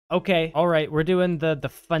Okay, all right, we're doing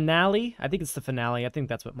the finale. I think it's the finale. I think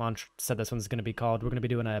that's what Monch said this one's going to be called. We're going to be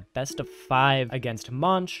doing a best of 5 against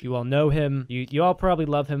Monch. You all know him. You all probably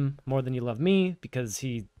love him more than you love me because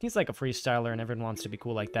he's like a freestyler and everyone wants to be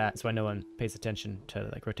cool like that. So I no one pays attention to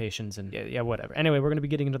like rotations and yeah, whatever. Anyway, we're going to be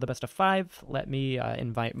getting into the best of 5. Let me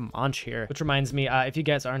invite Monch here, which reminds me, if you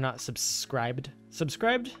guys are not subscribed to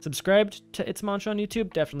Itzx Monch on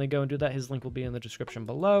YouTube, definitely go and do that. His link will be in the description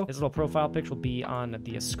below. His little profile picture will be on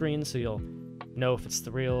the screen, so you'll know if it's the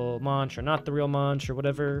real Monch or not the real Monch or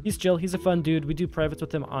whatever. He's chill. He's a fun dude. We do privates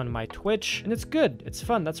with him on my Twitch, and it's good. It's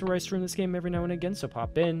fun. That's where I stream this game every now and again, so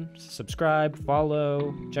pop in, subscribe,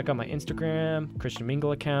 follow, check out my Instagram, Christian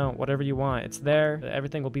Mingle account, whatever you want. It's there.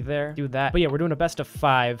 Everything will be there. Do that. But yeah, we're doing a best of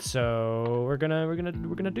 5, so we're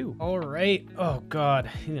gonna do. All right. Oh God,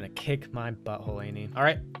 he's gonna kick my butthole, ain't he? All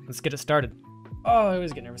right, let's get it started. Oh, I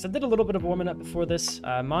always get nervous. I did a little bit of warming up before this.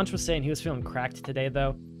 Monch was saying he was feeling cracked today,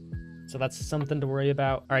 though. So that's something to worry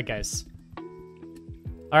about. All right, guys.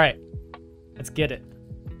 All right, let's get it.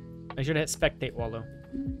 Make sure to hit spectate, Wallow.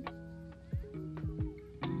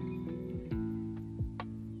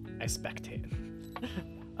 I spectate.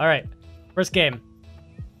 All right, first game.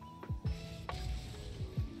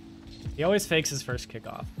 He always fakes his first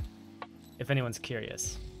kickoff, if anyone's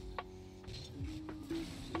curious.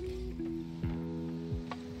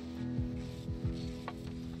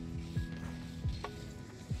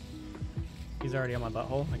 He's already on my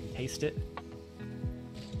butthole. I can taste it.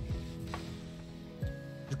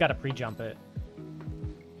 Just gotta pre-jump it.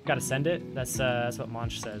 Gotta send it. That's what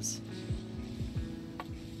Monch says.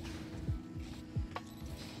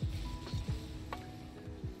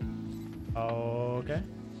 Okay.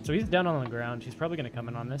 So he's down on the ground. He's probably gonna come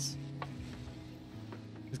in on this.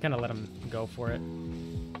 Just kind of let him go for it.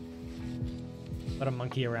 Let him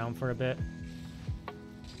monkey around for a bit.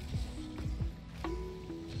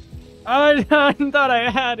 Oh, I thought I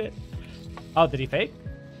had it. Oh, did he fake?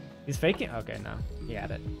 He's faking? Okay, no. He had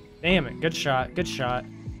it. Damn it. Good shot. Good shot.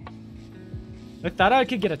 I thought I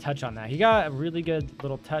could get a touch on that. He got a really good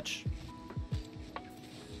little touch.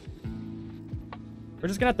 We're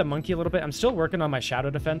just gonna have to monkey a little bit. I'm still working on my shadow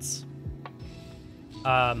defense.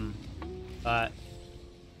 But...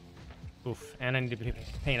 Oof. And I need to be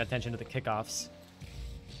paying attention to the kickoffs.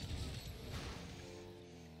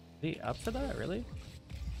 Is he up for that? Really?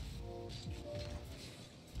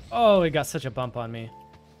 Oh, he got such a bump on me.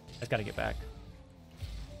 I just gotta get back.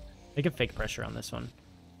 They can fake pressure on this one.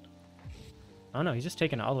 Oh no, he's just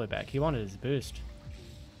taking it all the way back. He wanted his boost.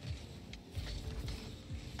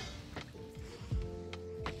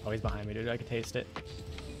 Oh, he's behind me, dude. I can taste it.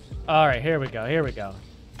 Alright, here we go. Here we go.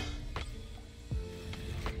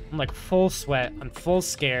 I'm like full sweat. I'm full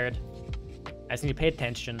scared. I just need to pay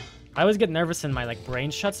attention. I always get nervous and my like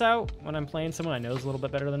brain shuts out when I'm playing someone I know is a little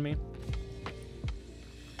bit better than me.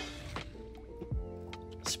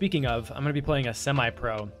 Speaking of, I'm going to be playing a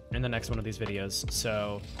semi-pro in the next one of these videos,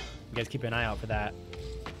 so you guys keep an eye out for that.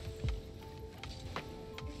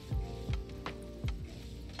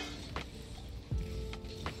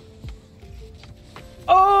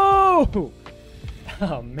 Oh!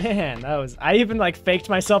 Oh man, that was... I even like faked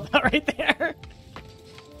myself out right there.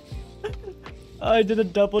 I did a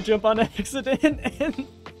double jump on accident and...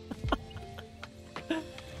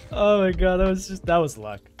 Oh my god, that was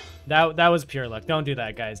luck. That was pure luck. Don't do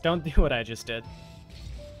that, guys. Don't do what I just did.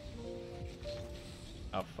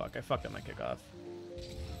 Oh, fuck. I fucked up my kickoff.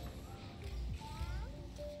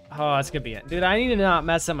 Oh, that's gonna be it. Dude, I need to not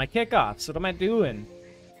mess up my kickoffs. What am I doing?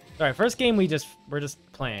 Alright, first game we're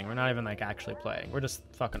just playing. We're not even, like, actually playing. We're just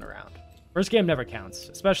fucking around. First game never counts,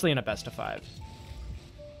 especially in a best of 5.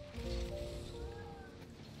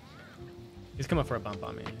 He's coming for a bump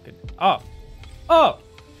on me. Good. Oh! Oh!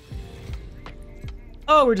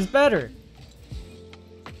 Oh, we're just better.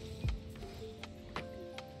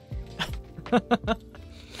 I'm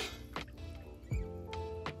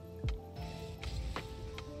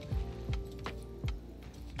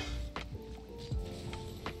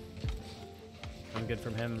good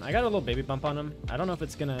from him. I got a little baby bump on him. I don't know if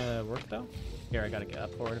it's gonna work though. Here, I gotta get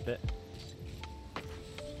up forward a bit.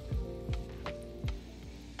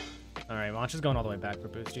 Alright, Monch is going all the way back for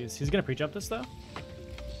boosties. He's gonna pre-jump this though.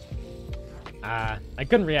 I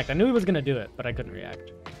couldn't react. I knew he was gonna do it, but I couldn't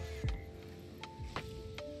react.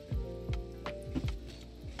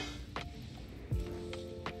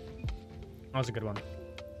 That was a good one.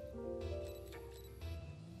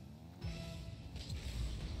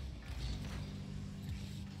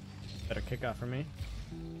 Better kick out for me.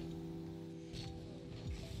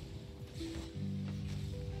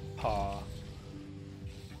 Paw.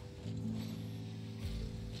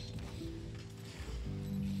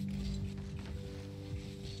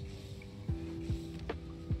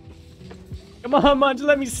 Come on, Monch,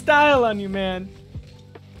 let me style on you, man.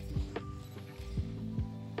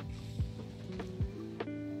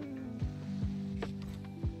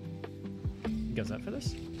 He goes up for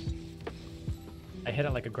this. I hit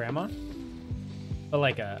it like a grandma. But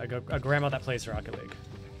like a grandma that plays Rocket League.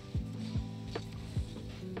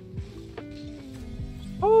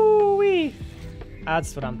 Ooh-wee!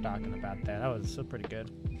 That's what I'm talking about there. That was so pretty good.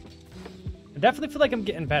 I definitely feel like I'm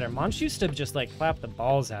getting better. Monch used to just like clap the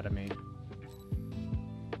balls out of me.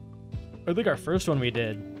 I think our first one we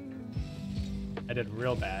did, I did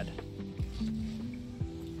real bad.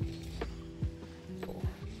 Cool.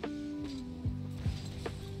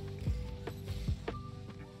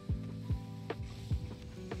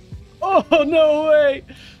 Oh, no way!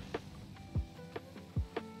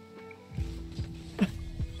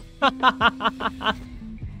 I'm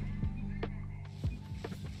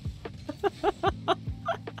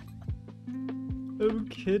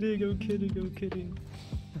kidding, I'm kidding, I'm kidding.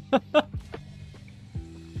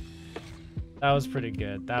 That was pretty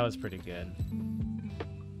good. That was pretty good.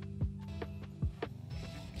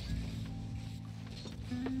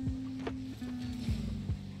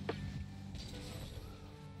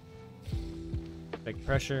 Big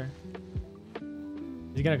pressure. Is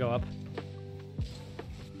he gonna go up?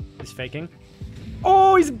 He's faking.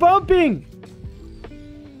 Oh, he's bumping!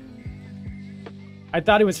 I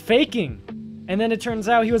thought he was faking. And then it turns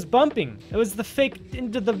out he was bumping. It was the fake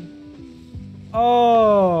into the...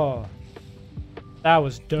 Oh. That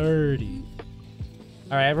was dirty.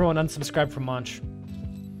 Alright, everyone unsubscribe from Monch.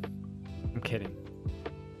 I'm kidding.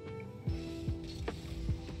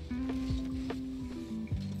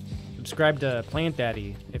 Subscribe to Plant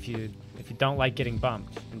Daddy if you don't like getting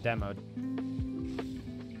bumped and demoed.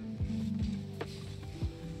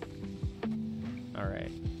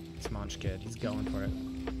 Alright. It's Monch Kid. He's going for it.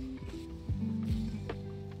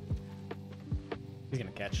 He's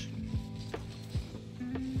gonna catch.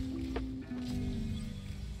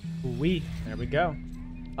 Ooh-wee. There we go.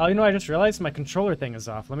 Oh, you know, I just realized my controller thing is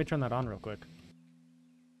off. Let me turn that on real quick.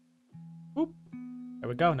 Oop. There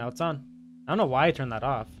we go. Now it's on. I don't know why I turned that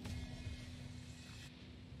off.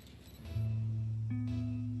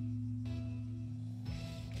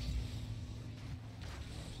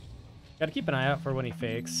 Gotta keep an eye out for when he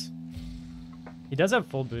fakes. He does have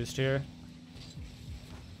full boost here.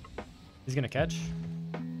 He's gonna catch.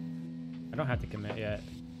 I don't have to commit yet.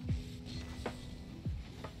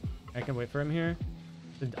 I can wait for him here.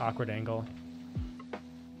 It's an awkward angle.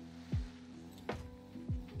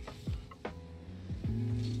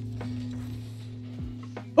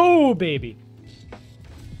 Oh, baby.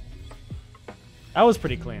 That was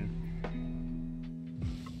pretty clean.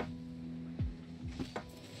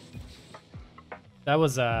 That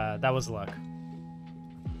was luck.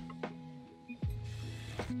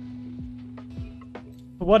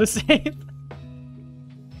 What a save.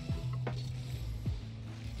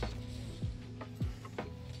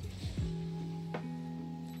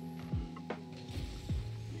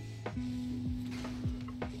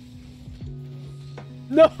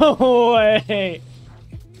 No way!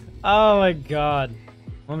 Oh my god.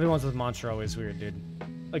 1v1s with Monch are always weird, dude.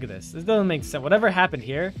 Look at this. This doesn't make sense. Whatever happened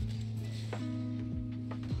here...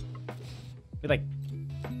 We, like,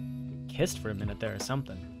 kissed for a minute there or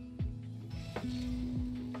something.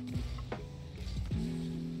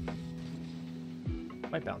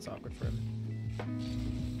 Might bounce awkward for him.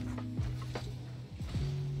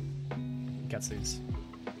 Gets these.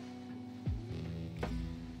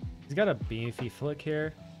 He's got a beefy flick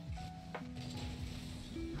here.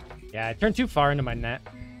 Yeah, I turned too far into my net.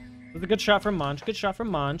 It was a good shot from Monch. Good shot from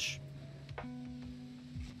Monch. I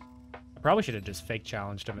probably should have just fake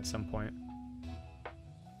challenged him at some point.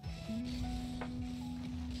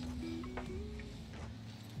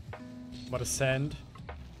 What a send.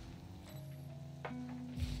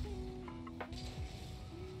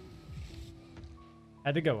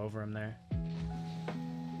 Had to go over him there.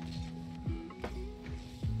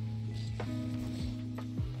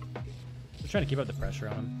 Just trying to keep up the pressure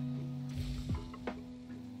on him.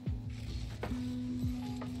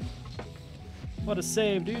 What a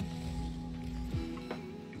save, dude.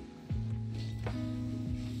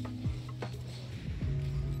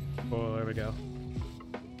 Oh, there we go.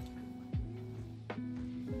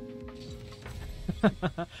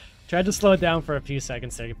 Tried to slow it down for a few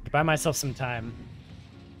seconds there, to buy myself some time.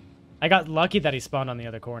 I got lucky that he spawned on the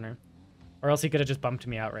other corner. Or else he could have just bumped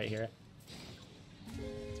me out right here.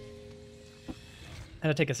 I had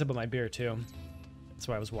to take a sip of my beer too. That's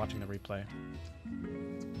why I was watching the replay.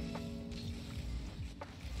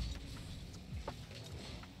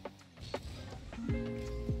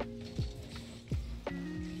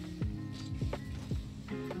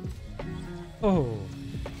 Oh,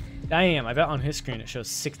 damn. I bet on his screen it shows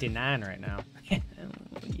 69 right now. Oh,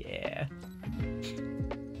 yeah.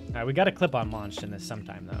 All right, we got a clip on Monch in this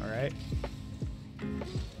sometime, though, all right?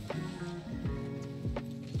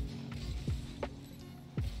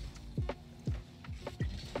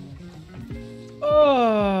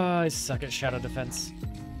 Oh, I suck at shadow defense.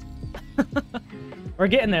 We're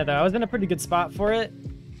getting there, though. I was in a pretty good spot for it,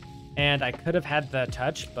 and I could have had the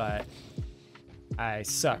touch, but I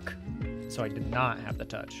suck, so I did not have the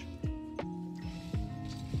touch.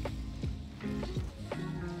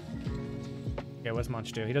 Okay, what's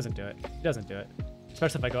Monch do? He doesn't do it. He doesn't do it.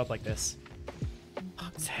 Especially if I go up like this.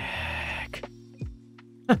 Sick.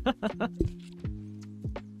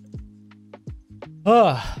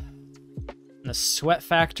 Oh. The sweat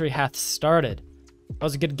factory hath started. That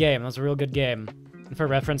was a good game. That was a real good game. And for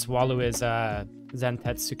reference, Walu is Zen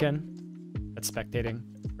Tetsuken. That's spectating,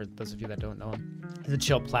 for those of you that don't know him. He's a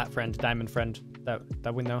chill plat friend, diamond friend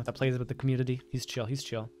that we know, that plays with the community. He's chill, he's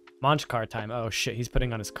chill. Monch car time. Oh shit, he's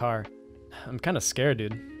putting on his car. I'm kind of scared,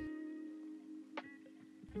 dude.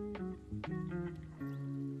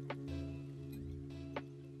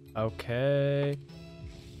 Okay.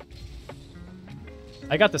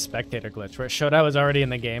 I got the spectator glitch where it showed I was already in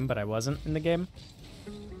the game, but I wasn't in the game.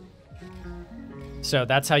 So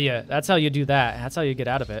that's how you do that. That's how you get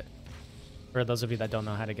out of it. For those of you that don't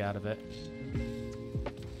know how to get out of it.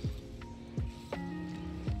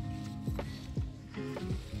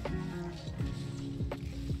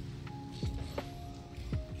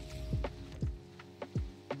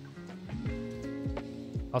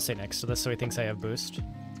 I'll stay next to this so he thinks I have boost.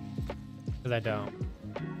 Because I don't.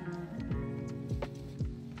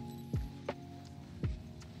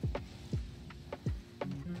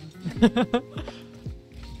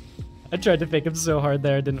 I tried to fake him so hard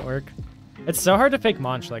there, it didn't work. It's so hard to fake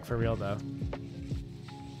Monch, like, for real, though.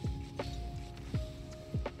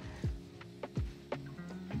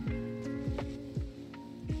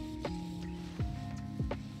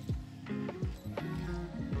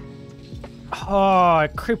 Oh, I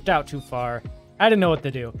creeped out too far. I didn't know what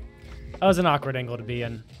to do. That was an awkward angle to be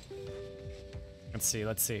in. Let's see,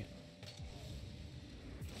 let's see.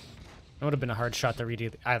 It would have been a hard shot to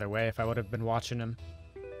read either way if I would have been watching him.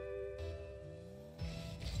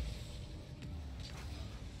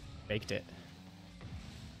 Faked it.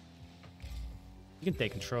 You can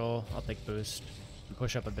take control. I'll take boost. And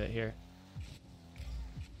push up a bit here.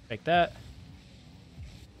 Fake that.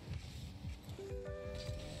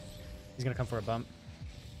 He's gonna come for a bump.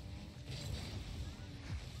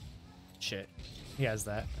 Shit. He has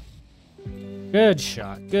that. Good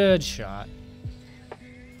shot. Good shot.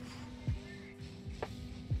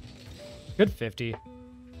 Good 50.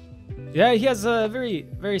 Yeah, he has a very,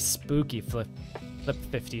 very spooky flip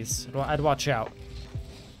 50s. I'd watch out.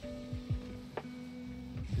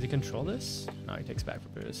 Does he control this? No, he takes back for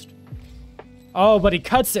boost. Oh, but he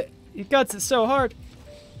cuts it. He cuts it so hard.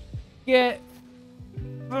 Get.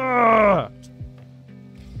 Ugh.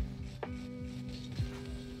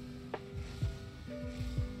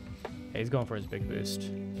 Hey, he's going for his big boost.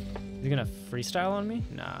 Is he gonna freestyle on me?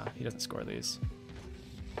 Nah, he doesn't score these.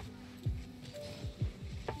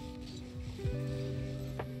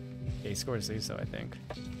 Yeah, he scores these though, I think.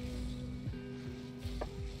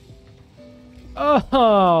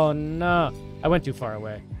 Oh no! I went too far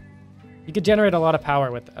away. You could generate a lot of power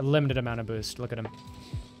with a limited amount of boost. Look at him.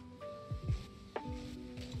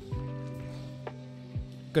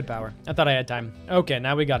 Good power. I thought I had time. Okay,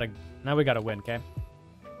 now we gotta win, okay?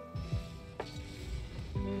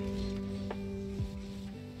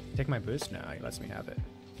 Take my boost? No, he lets me have it.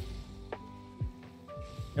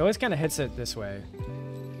 He always kind of hits it this way.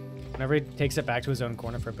 Whenever he takes it back to his own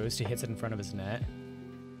corner for boost, he hits it in front of his net.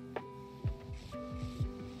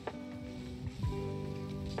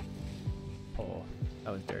 Oh,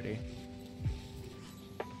 that was dirty.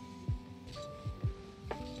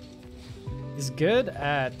 He's good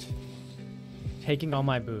at taking all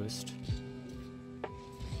my boost.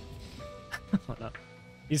 Oh, no.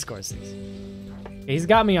 He scores these. Okay, he's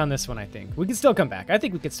got me on this one, I think. We can still come back. I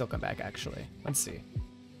think we could still come back, actually. Let's see.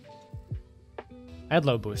 I had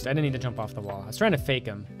low boost. I didn't need to jump off the wall. I was trying to fake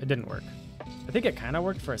him. It didn't work. I think it kind of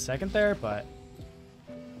worked for a second there, but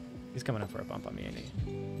he's coming in for a bump on me, ain't he?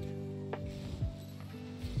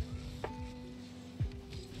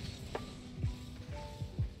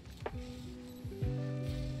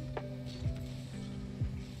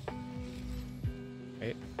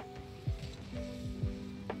 Wait.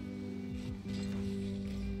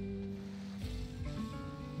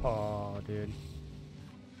 Oh, dude.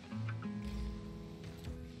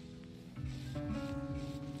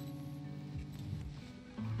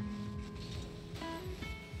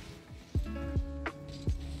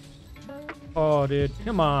 Oh, dude,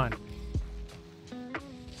 come on.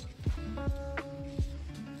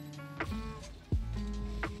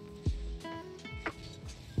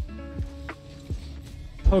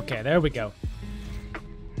 Okay, there we go.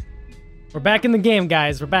 We're back in the game,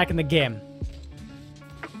 guys. We're back in the game.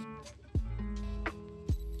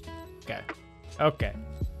 Okay. Okay.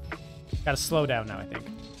 Gotta slow down now, I think.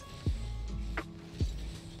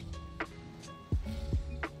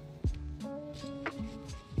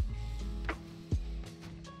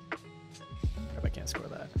 Hope I can't score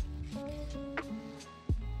that.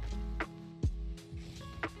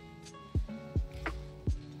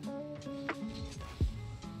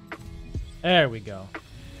 There we go.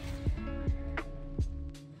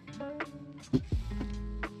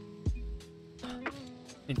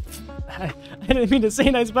 I didn't mean to say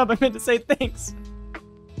nice bub, I meant to say thanks.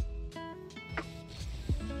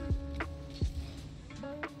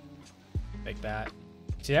 Like that.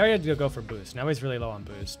 See, I already had to go for boost. Now he's really low on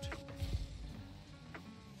boost.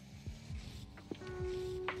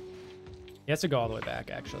 He has to go all the way back,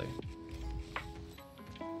 actually.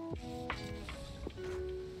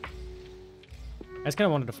 I just kind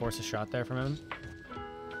of wanted to force a shot there from him.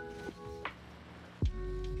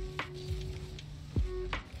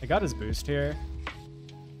 I got his boost here.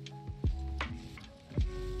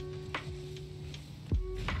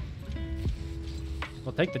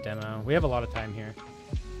 We'll take the demo. We have a lot of time here.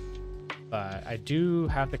 But I do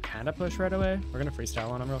have to kind of push right away. We're going to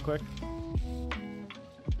freestyle on him real quick.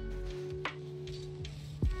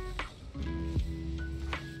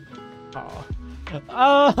 Oh.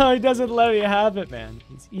 Oh, he doesn't let me have it, man.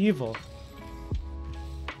 He's evil.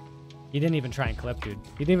 He didn't even try and clip, dude.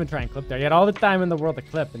 He didn't even try and clip there. He had all the time in the world to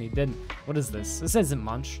clip, and he didn't. What is this? This isn't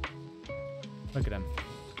Monch. Look at him.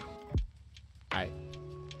 Alright.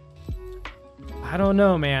 I don't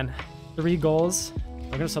know, man. 3 goals.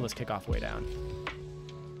 We're going to slow this kickoff way down.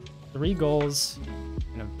 3 goals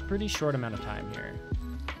in a pretty short amount of time here.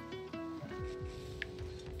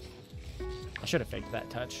 I should have faked that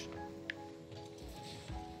touch.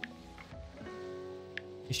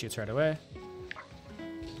 He shoots right away.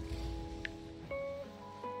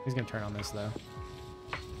 He's gonna turn on this though.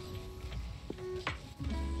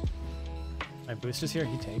 My boost is here,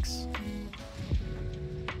 he takes.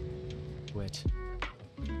 Wait.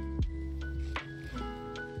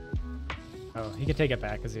 Oh, he can take it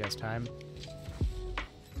back because he has time.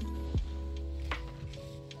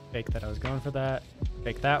 Fake that I was going for that.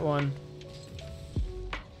 Fake that one.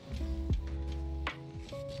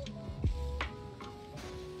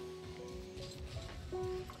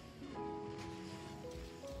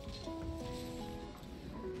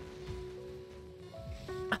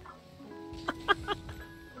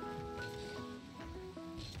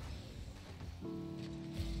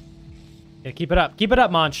 Yeah, keep it up. Keep it up,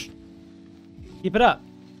 Monch. Keep it up.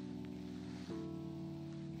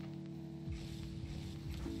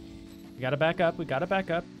 We gotta back up. We gotta back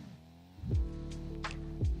up.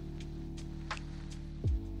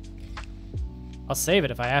 I'll save it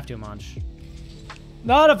if I have to, Monch.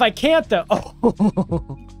 Not if I can't, though.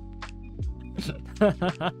 Oh.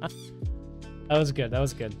 That was good. That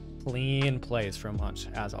was good. Clean plays from Monch,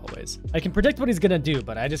 as always. I can predict what he's gonna do,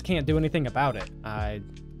 but I just can't do anything about it.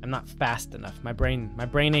 I'm not fast enough. My brain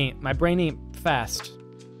ain't fast.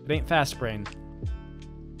 It ain't fast brain.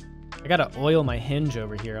 I gotta oil my hinge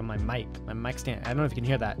over here on my mic. My mic stand. I don't know if you can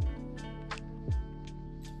hear that.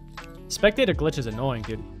 Spectator glitch is annoying,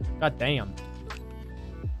 dude. God damn.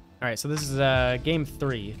 All right, so this is game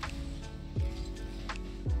 3.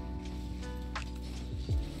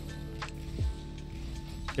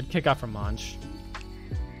 Good kickoff from Monch.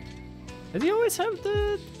 Does he always have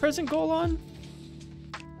the present goal on?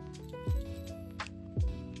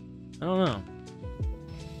 I don't know.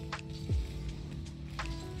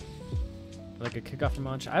 Like a kickoff from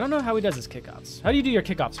Monch. I don't know how he does his kickoffs. How do you do your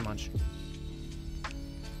kickoffs, Monch?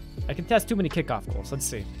 I can test too many kickoff goals. Let's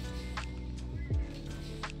see.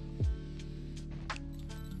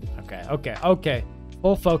 Okay, okay, okay.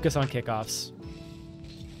 Full focus on kickoffs.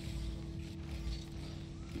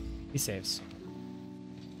 He saves.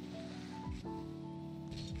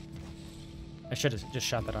 I should have just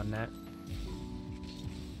shot that on net.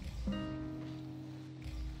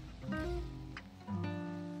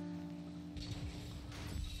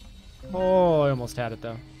 Oh, I almost had it,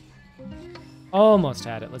 though. Almost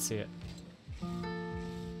had it. Let's see it.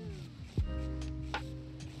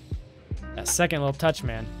 That second little touch,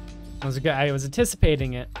 man. Was good. I was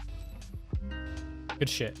anticipating it. Good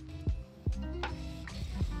shit.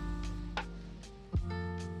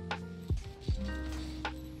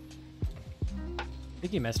 I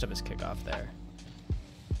think he messed up his kickoff there.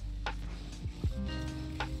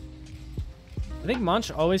 I think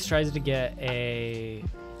Monch always tries to get a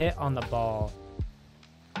hit on the ball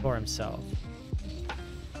for himself.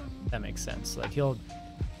 That makes sense. Like he'll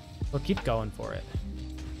keep going for it.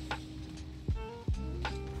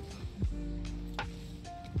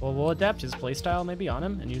 Well, we'll adapt his playstyle maybe on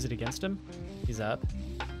him and use it against him. He's up.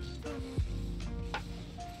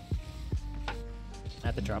 I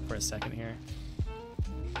have to drop for a second here.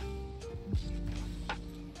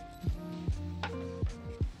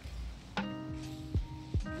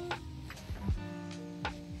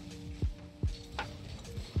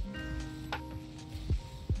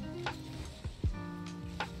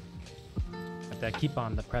 Have to keep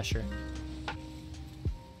on the pressure.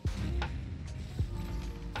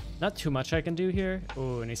 Not too much I can do here.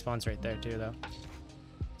 Ooh, and he spawns right there too, though.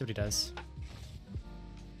 See what he does.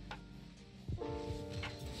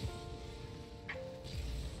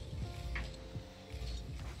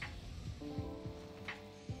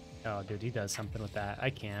 Oh, dude, he does something with that.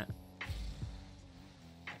 I can't.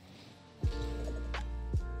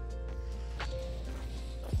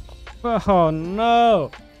 Oh,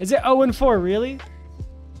 no. Is it 0-4, really?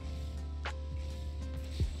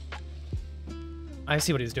 I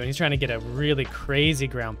see what he's doing. He's trying to get a really crazy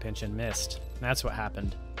ground pinch and missed. That's what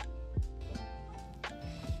happened.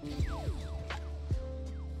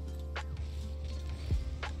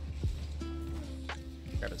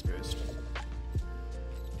 Grab his boost.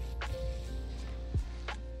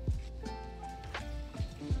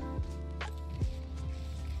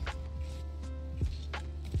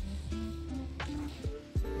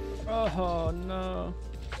 Oh, no.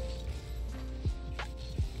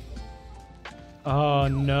 Oh,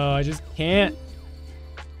 no. I just can't.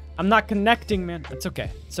 I'm not connecting, man. It's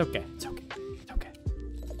okay. It's okay. It's okay. It's okay.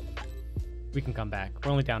 We can come back.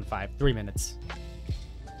 We're only down 5. 3 minutes.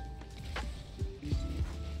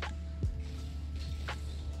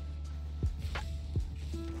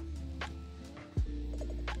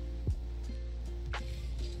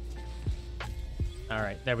 All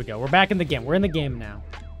right. There we go. We're back in the game. We're in the game now.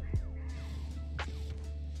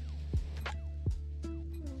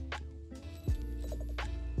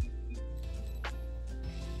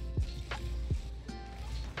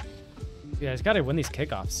 Yeah, he's got to win these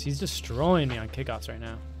kickoffs. He's destroying me on kickoffs right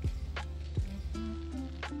now.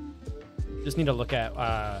 Just need to look at,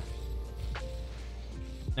 I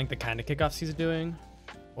think the kind of kickoffs he's doing,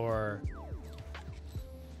 or...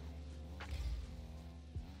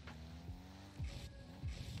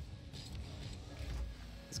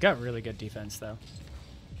 He's got really good defense, though.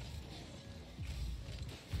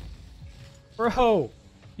 Bro,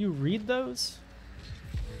 you read those?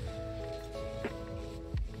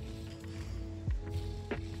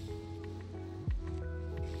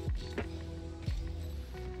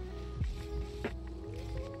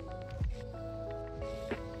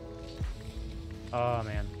 Oh,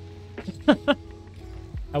 man.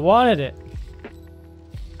 I wanted it.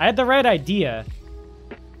 I had the right idea.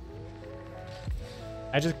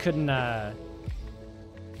 I just couldn't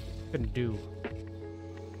do.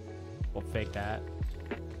 We'll fake that.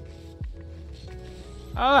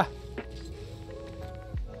 Ah!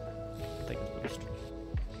 I'll take his boost.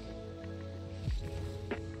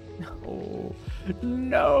 No.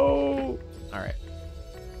 No! Alright.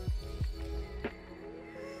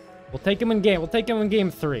 We'll take him in game. We'll take him in game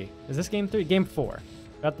 3. Is this game 3? Game 4.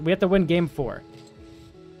 We have to win game 4.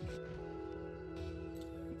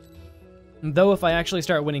 Though if I actually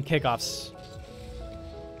start winning kickoffs,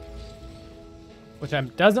 which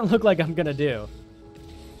doesn't look like I'm gonna do,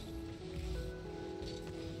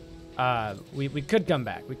 we could come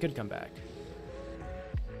back. We could come back.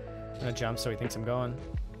 I'm gonna jump so he thinks I'm going.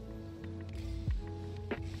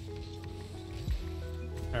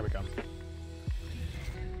 There we go.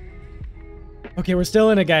 Okay, we're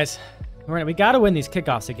still in it, guys. We gotta win these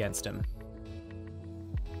kickoffs against him.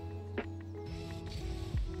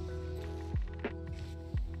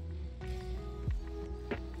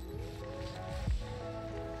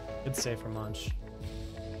 Good save from Monch.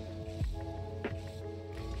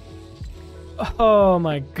 Oh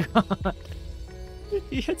my god.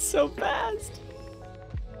 He hit so fast.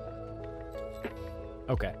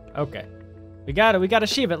 Okay, okay. We gotta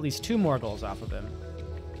achieve at least 2 more goals off of him.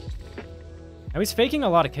 Now he's faking a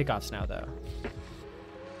lot of kickoffs now, though.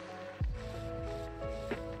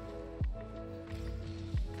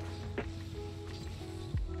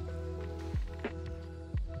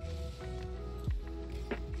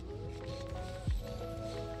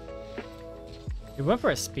 He went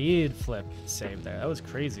for a speed flip save there. That was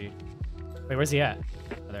crazy. Wait, where's he at?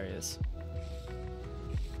 Oh, there he is.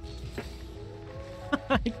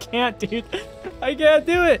 I can't, dude. I can't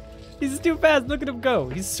do it. He's too fast. Look at him go.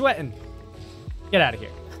 He's sweating. Get out of here.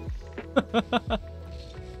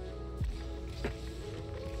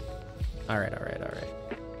 All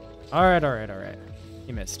right.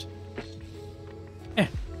 He missed.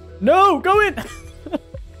 No, go in.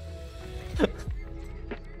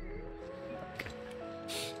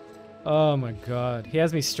 Oh my god. He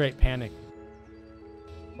has me straight panic.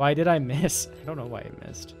 Why did I miss? I don't know why I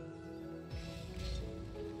missed.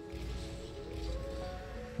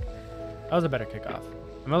 That was a better kickoff.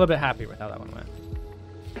 I'm a little bit happy with how that one went.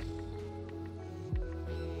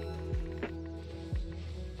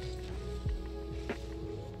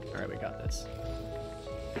 All right, we got this.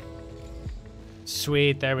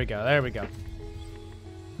 Sweet, there we go, there we go.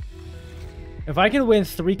 If I can win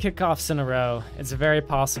 3 kickoffs in a row, it's very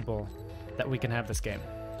possible that we can have this game.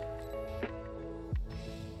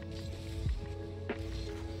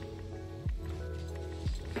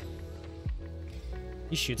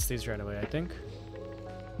 He shoots these right away, I think.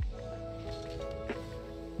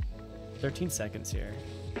 13 seconds here.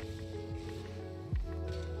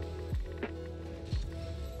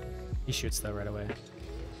 He shoots though right away.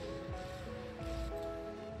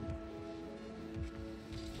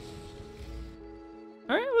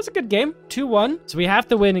 All right, it was a good game. 2-1. So we have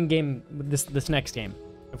to win in game this next game.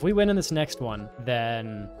 If we win in this next one,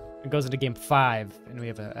 then it goes into game 5, and we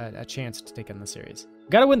have a chance to take in the series.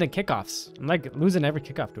 Gotta win the kickoffs. I'm like losing every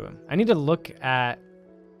kickoff to him. I need to look at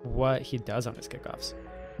what he does on his kickoffs.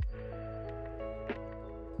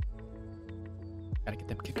 Gotta get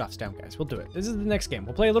them kickoffs down, guys. We'll do it. This is the next game.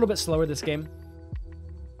 We'll play a little bit slower this game.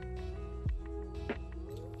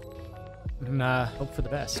 And hope for the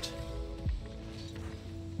best.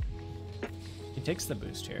 He takes the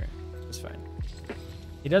boost here. It's fine.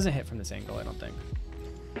 He doesn't hit from this angle, I don't think.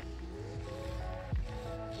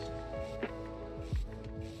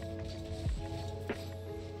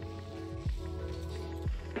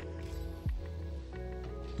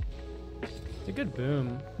 It's a good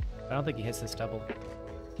boom. I don't think he hits this double.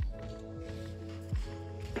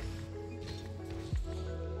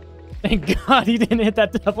 Thank God he didn't hit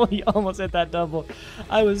that double. He almost hit that double.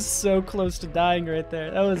 I was so close to dying right there.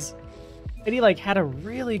 That was... And he like had a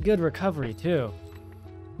really good recovery too.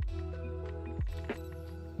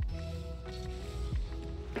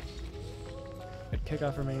 Good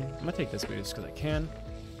kickoff for me. I'm gonna take this boost because I can.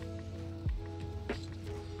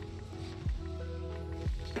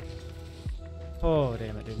 Oh,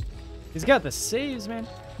 damn it, dude. He's got the saves, man.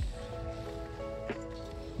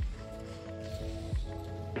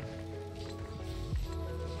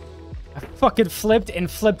 I fucking flipped and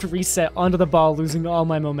flipped reset onto the ball, losing all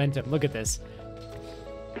my momentum. Look at this.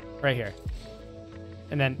 Right here.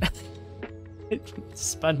 And then it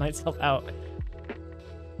spun myself out.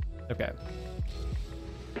 Okay.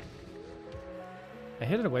 I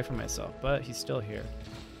hit it away from myself, but he's still here.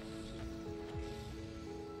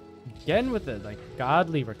 Again with the like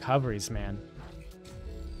godly recoveries, man.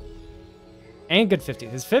 And good 50s.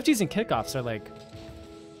 His 50s and kickoffs are like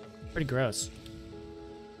pretty gross.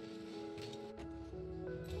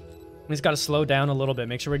 He's got to slow down a little bit.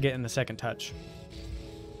 Make sure we're getting the second touch.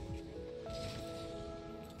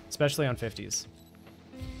 Especially on 50s.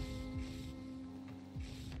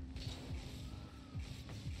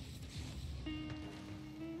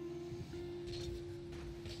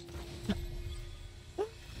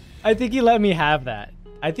 I think he let me have that.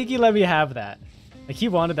 I think he let me have that. Like he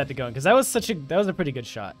wanted that to go in because that was a pretty good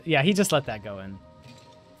shot. Yeah, he just let that go in.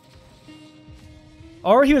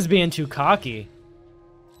 Or he was being too cocky.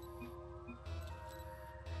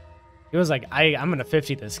 He was like, I'm gonna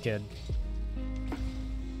 50 this kid.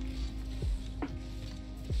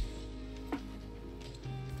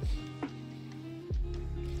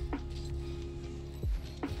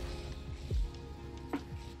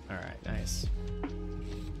 All right, nice.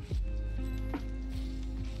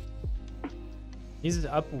 He's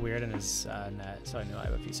up weird in his net, so I know I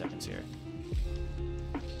have a few seconds here.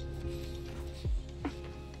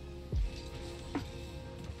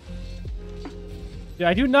 Dude,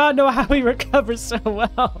 I do not know how he recovers so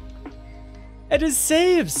well. And his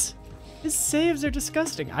saves! His saves are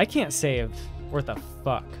disgusting. I can't save worth a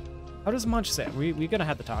fuck. How does Monch save? We're gonna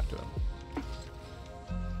have to talk to him.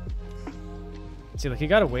 See, like he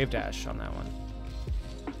got a wave dash on that one.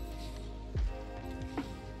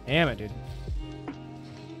 Damn it, dude.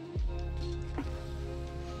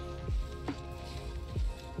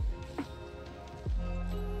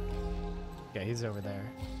 Yeah, he's over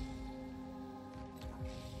there.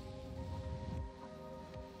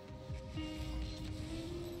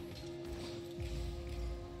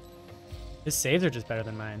 His saves are just better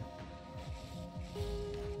than mine.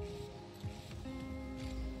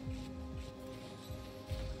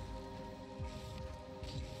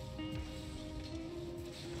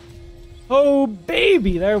 Oh,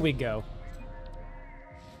 baby! There we go.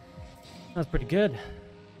 That's pretty good.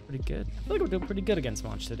 Pretty good. I feel like we're doing pretty good against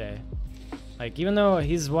Monch today. Like, even though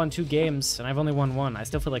he's won 2 games and I've only won 1, I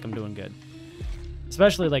still feel like I'm doing good.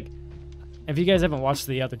 Especially, like, if you guys haven't watched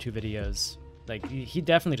the other 2 videos, like, he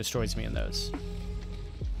definitely destroys me in those.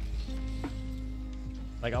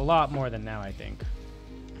 Like, a lot more than now, I think.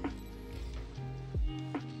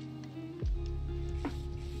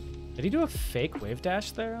 Did he do a fake wave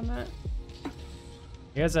dash there on that?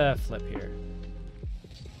 He has a flip here.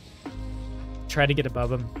 Try to get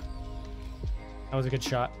above him. That was a good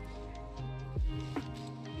shot.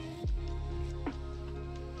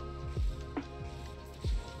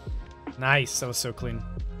 Nice, that was so clean.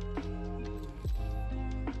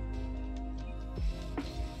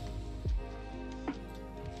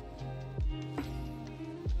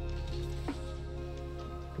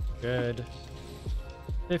 Good.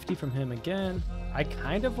 50 from him again. I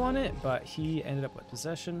kind of won it, but he ended up with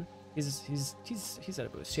possession. He's at a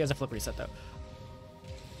boost. He has a flip reset though.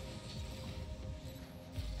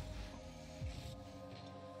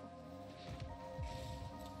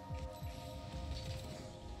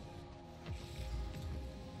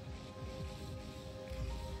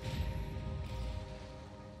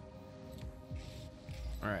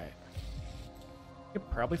 All right. You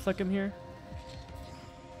could probably flick him here.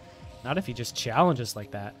 Not if he just challenges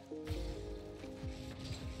like that.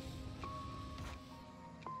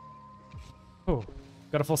 Oh,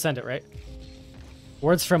 gotta full send it, right?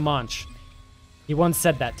 Words from Monch. He once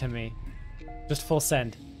said that to me. Just full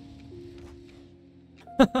send.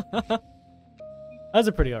 That was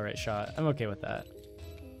a pretty alright shot. I'm okay with that.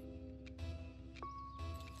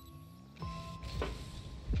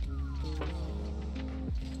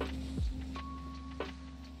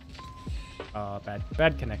 Oh,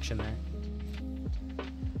 bad connection there.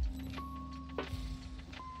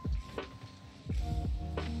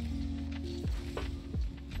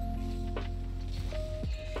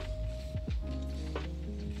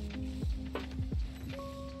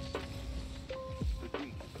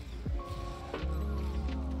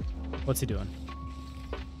 What's he doing?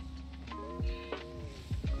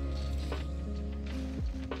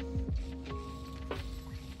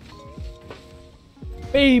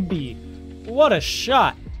 Baby! What a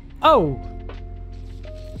shot! Oh!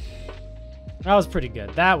 That was pretty good.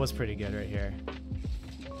 That was pretty good right here.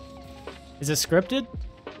 Is it scripted?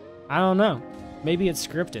 I don't know. Maybe it's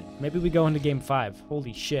scripted. Maybe we go into game 5.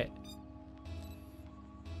 Holy shit.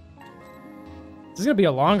 This is gonna be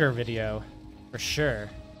a longer video. For sure.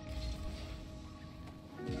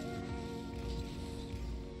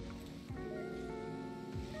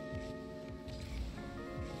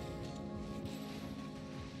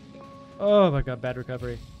 Oh my god, bad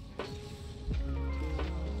recovery.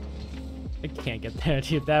 I can't get there,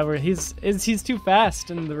 dude. He's too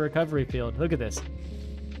fast in the recovery field. Look at this.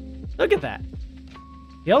 Look at that.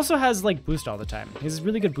 He also has like boost all the time. He has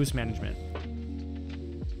really good boost management.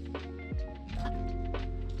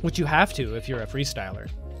 Which you have to if you're a freestyler.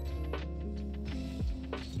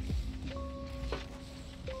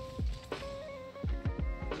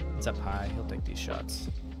 It's up high. He'll take these shots.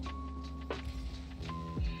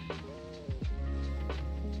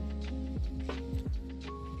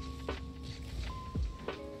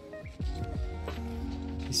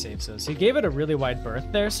 He saves those. He gave it a really wide berth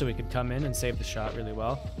there so he could come in and save the shot really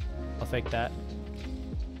well. I'll fake that.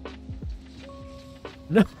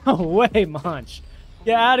 No way, Monch.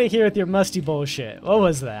 Get out of here with your musty bullshit. What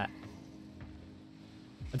was that?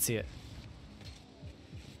 Let's see it.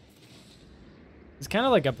 It's kind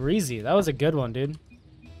of like a breezy. That was a good one, dude.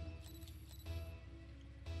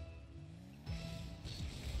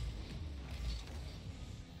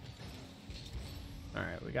 All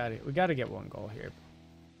right, we got to get one goal here.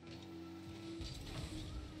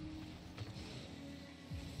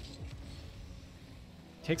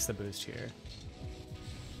 Takes the boost here.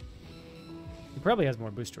 He probably has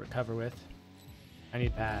more boost to recover with. I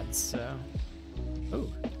need pads, so...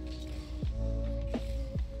 Ooh.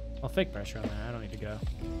 I'll fake pressure on that. I don't need to go.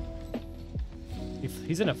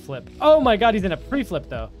 He's in a flip. Oh my god, he's in a pre-flip,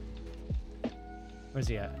 though. Where's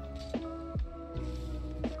he at?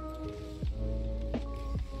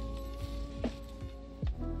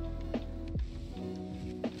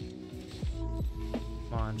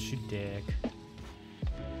 Come on, shoot dick.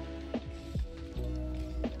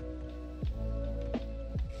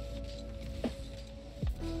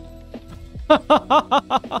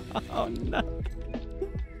 Oh no.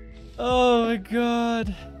 Oh my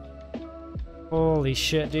god. Holy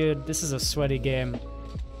shit, dude. This is a sweaty game.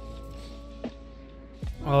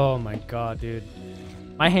 Oh my god, dude.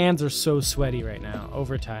 My hands are so sweaty right now.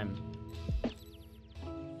 Overtime.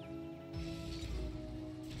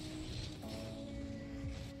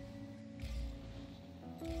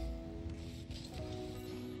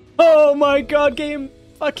 my god, game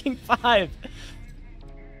fucking 5.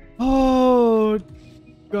 Oh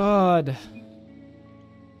god.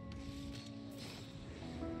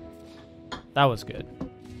 That was good.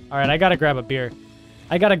 All right, I gotta grab a beer.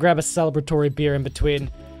 I gotta grab a celebratory beer in between.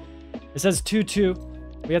 It says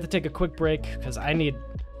 2-2. We have to take a quick break because I need...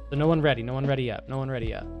 So no one ready. No one ready yet. No one ready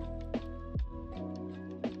yet.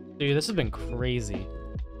 Dude, this has been crazy.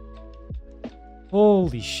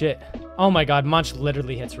 Holy shit. Oh my god, Monch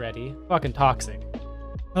literally hits ready. Fucking toxic.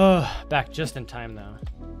 Ugh, back just in time though.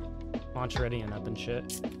 Monch ready and up and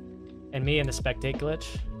shit. And me in the spectate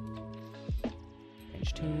glitch.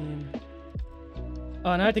 Change team.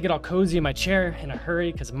 Oh, now I have to get all cozy in my chair in a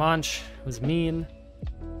hurry because Monch was mean.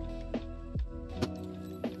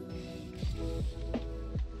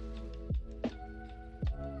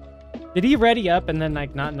 Did he ready up and then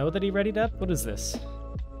like not know that he readied up? What is this?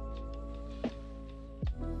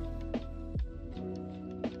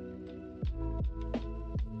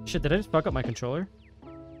 Shit, did I just fuck up my controller?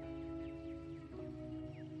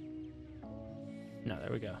 No,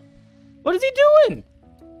 there we go. What is he doing?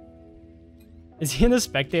 Is he in the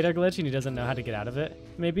spectator glitch and he doesn't know how to get out of it?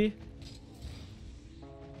 Maybe?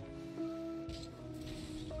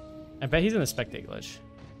 I bet he's in the spectate glitch.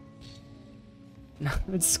 No,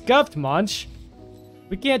 it's scuffed, Monch.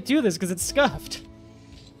 We can't do this because it's scuffed.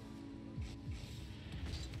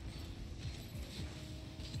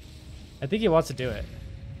 I think he wants to do it.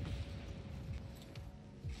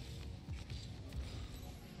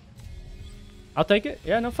 I'll take it.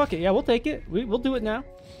 Yeah, no, fuck it. Yeah, we'll take it. We'll do it now.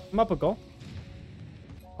 I'm up a goal.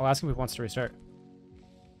 I'll ask him if he wants to restart.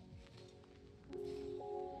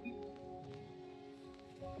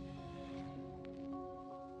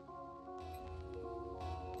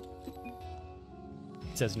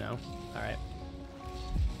 He says no. All right.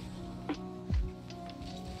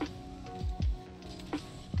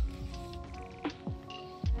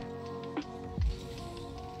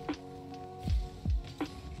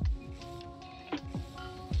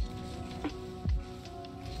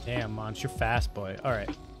 Damn, Monch, you're fast, boy. All right.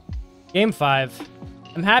 Game 5.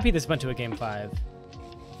 I'm happy this went to a game 5.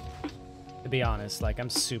 To be honest, like, I'm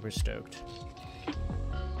super stoked.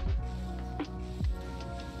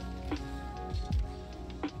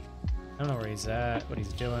 I don't know where he's at, what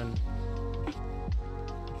he's doing.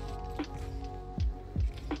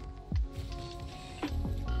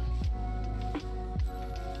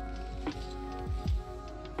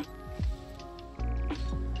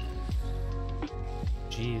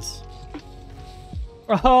 Jeez.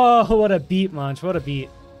 Oh, what a beat, Monch. What a beat.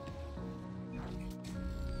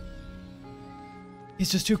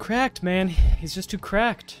 He's just too cracked, man. He's just too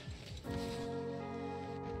cracked.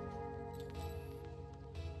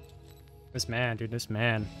 This man, dude, this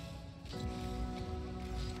man.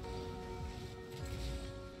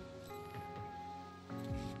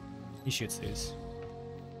 He shoots these.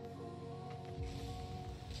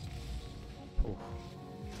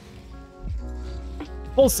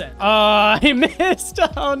 Full set. Oh, I missed.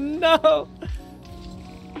 Oh, no.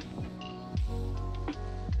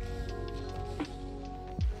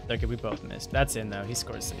 Okay, we both missed. That's in, though. He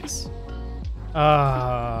scores these.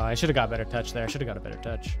 I should have got better touch there. I should have got a better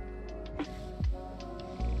touch.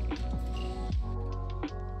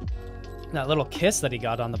 That little kiss that he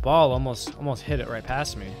got on the ball almost hit it right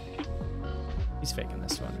past me. He's faking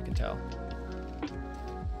this one, we can tell.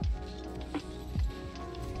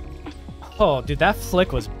 Oh, dude, that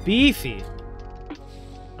flick was beefy.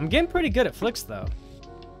 I'm getting pretty good at flicks, though.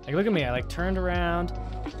 Like, look at me. I, like, turned around,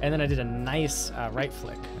 and then I did a nice right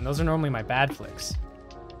flick. And those are normally my bad flicks.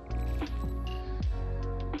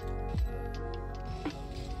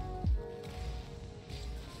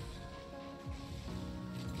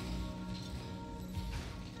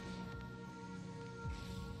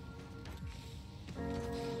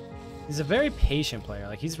 He's a very patient player.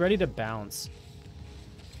 Like, he's ready to bounce.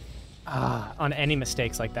 On any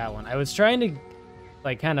mistakes like that one. I was trying to,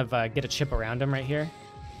 like, kind of get a chip around him right here.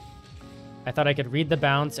 I thought I could read the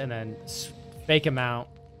bounce and then fake him out.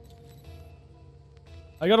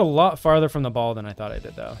 I got a lot farther from the ball than I thought I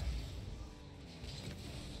did, though.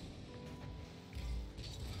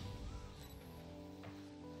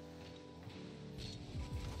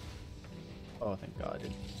 Oh, thank God,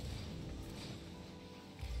 dude.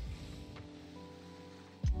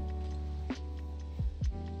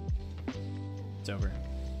 It's over.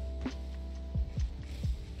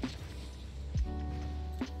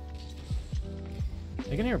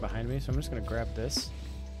 They can hear behind me, so I'm just gonna grab this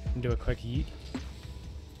and do a quick yeet.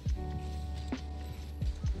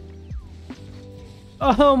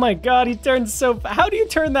 Oh my God, he turned so fast. How do you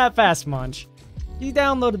turn that fast, Monch? He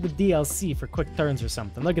downloaded the DLC for quick turns or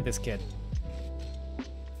something. Look at this kid.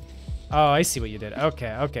 Oh, I see what you did.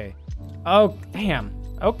 Okay, okay. Oh, damn.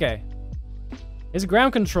 Okay. His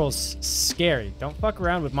ground control's scary. Don't fuck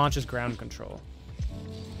around with Monch's ground control.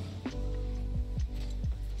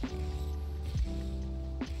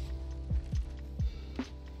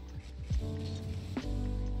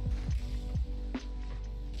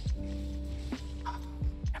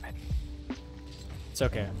 Damn it. It's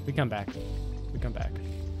okay. We come back. We come back.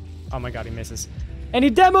 Oh my god, he misses. And he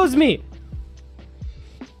demos me!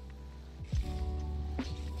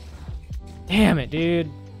 Damn it, dude.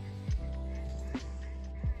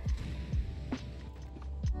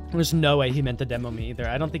 There's no way he meant to demo me either.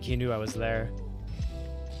 I don't think he knew I was there.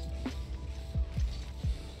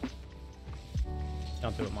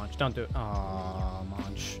 Don't do it, Monch. Don't do it. Aw,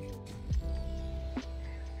 Monch.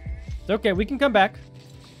 It's okay. We can come back.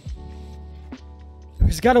 We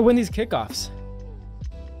just gotta win these kickoffs.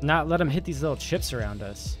 Not let him hit these little chips around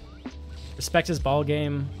us. Respect his ball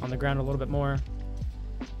game on the ground a little bit more.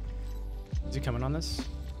 Is he coming on this?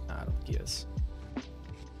 Nah, I don't think he is.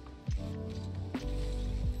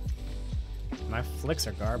 My flicks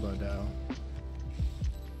are garbo, though.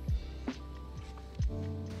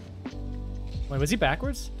 Wait, was he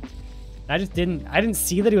backwards? I didn't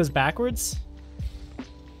see that he was backwards.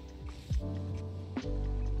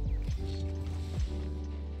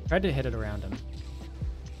 Tried to hit it around him.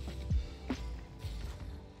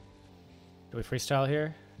 Do we freestyle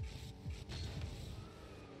here?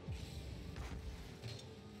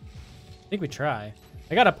 I think we try.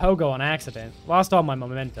 I got a pogo on accident. Lost all my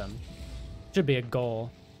momentum. Should be a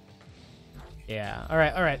goal. Yeah. All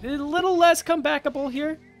right. All right. A little less comebackable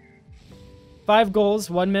here. 5 goals,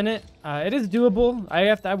 1 minute. It is doable. I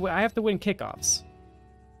have to win kickoffs.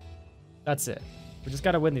 That's it. We just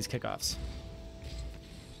got to win these kickoffs.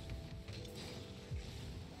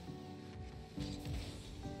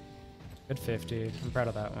 Good 50. I'm proud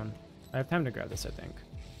of that one. I have time to grab this, I think.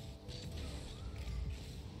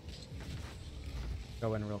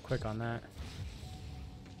 Go in real quick on that.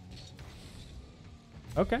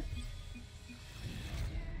 Okay.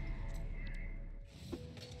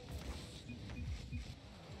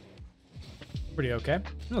 Pretty okay.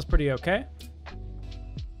 That was pretty okay.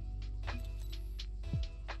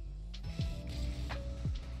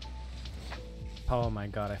 Oh my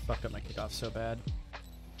god, I fucked up my kickoff so bad.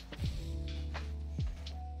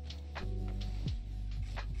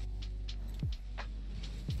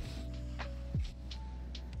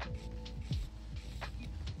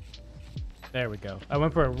 There we go. I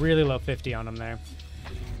went for a really low 50 on him there.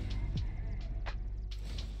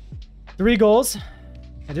 3 goals.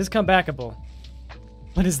 It is comebackable.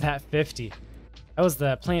 What is that 50? That was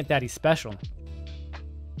the Plant Daddy special.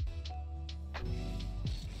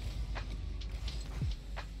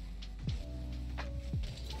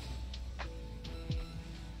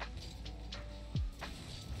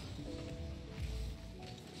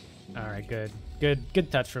 All right, good.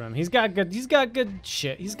 Good touch from him. He's got good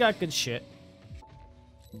shit. He's got good shit.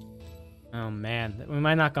 Oh man, we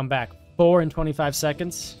might not come back. 4 in 25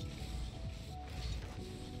 seconds.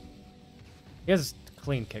 He has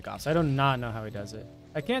clean kickoffs. I do not know how he does it.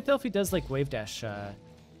 I can't tell if he does like wave dash.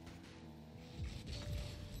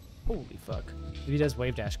 Holy fuck. If he does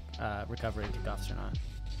wave dash recovery kickoffs or not.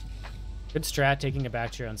 Good strat, taking it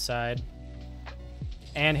back to your own side.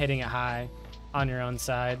 And hitting it high on your own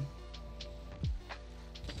side.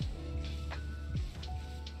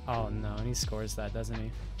 Oh no, and he scores that, doesn't he?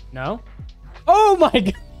 No? Oh my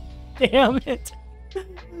god! Damn it!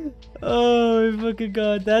 Oh my fucking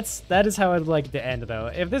god. That is how I'd like it to end though.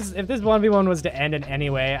 If this 1v1 was to end in any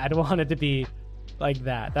way, I'd want it to be like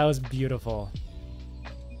that. That was beautiful.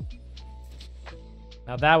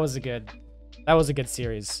 Now that was a good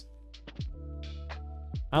series.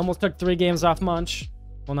 I almost took 3 games off Monch.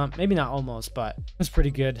 Well, maybe not almost, but it was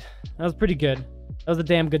pretty good. That was pretty good. That was a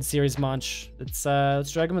damn good series, Monch. Let's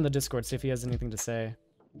drag him in the Discord, see if he has anything to say.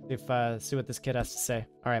 See what this kid has to say.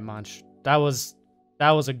 All right, Monch. That was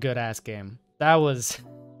a good ass game. That was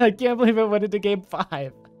I can't believe I went into game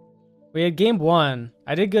 5. We had game 1.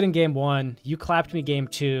 I did good in game 1. You clapped me game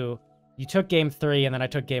 2. You took game 3, and then I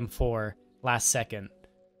took game 4 last second.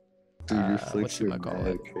 Dude, your flicks are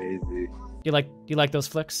mad crazy. Do you like those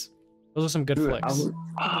flicks? Those are some good flicks.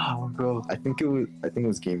 Bro, I think it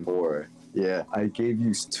was game 4. Yeah, I gave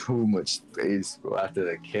you too much space, bro, after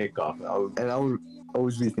the kickoff. I would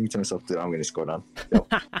always be thinking to myself, dude, I'm gonna score down.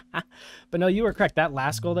 But no, you were correct. That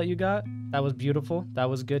last goal that you got, that was beautiful. That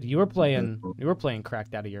was good. You were playing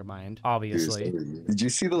cracked out of your mind, obviously. Dude, did you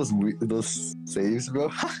see those saves, bro?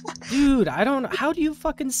 Dude, how do you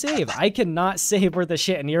fucking save? I cannot save worth a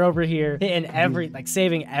shit, and you're over here hitting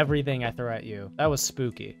saving everything I throw at you. That was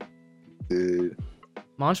spooky. Dude,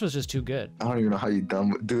 Monch was just too good. I don't even know how you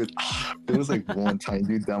done with, dude. There was like one time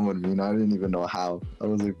you done with me, and I didn't even know how. I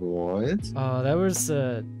was like, what? Oh, there was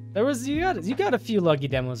you got a few lucky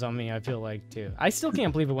demos on me. I feel like too. I still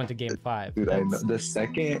can't believe it went to game 5. Dude, I know. The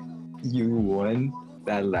second you won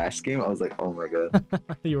that last game, I was like, oh my god.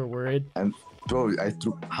 You were worried. And bro, I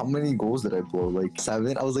threw. How many goals did I blow? Like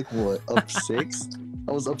 7. I was like, what? Up 6.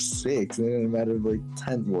 I was up 6, and then it mattered like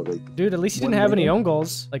 10. What, like? Dude, at least you didn't have any own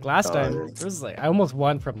goals like last time. It was like I almost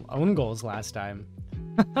won from own goals last time.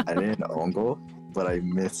 I didn't own goal, but I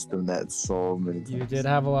missed the net so many times. You did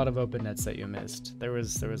have a lot of open nets that you missed. There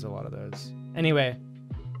was a lot of those. Anyway,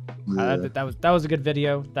 Yeah. that was a good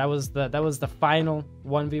video. That was the final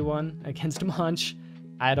 1v1 against Monch.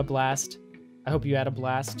 I had a blast. I hope you had a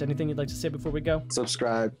blast. Anything you'd like to say before we go?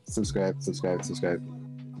 Subscribe.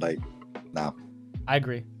 Like, now. I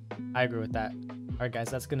agree with that. All right, guys,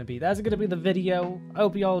 that's gonna be the video. I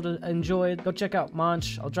hope you all enjoyed. Go check out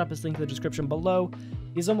Monch. I'll drop his link in the description below.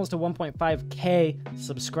 He's almost to 1.5K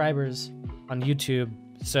subscribers on YouTube,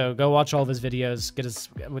 so go watch all of his videos. Get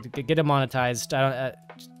him monetized.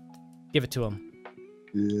 Give it to him.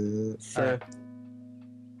 Yeah. All right.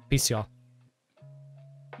 Peace, y'all.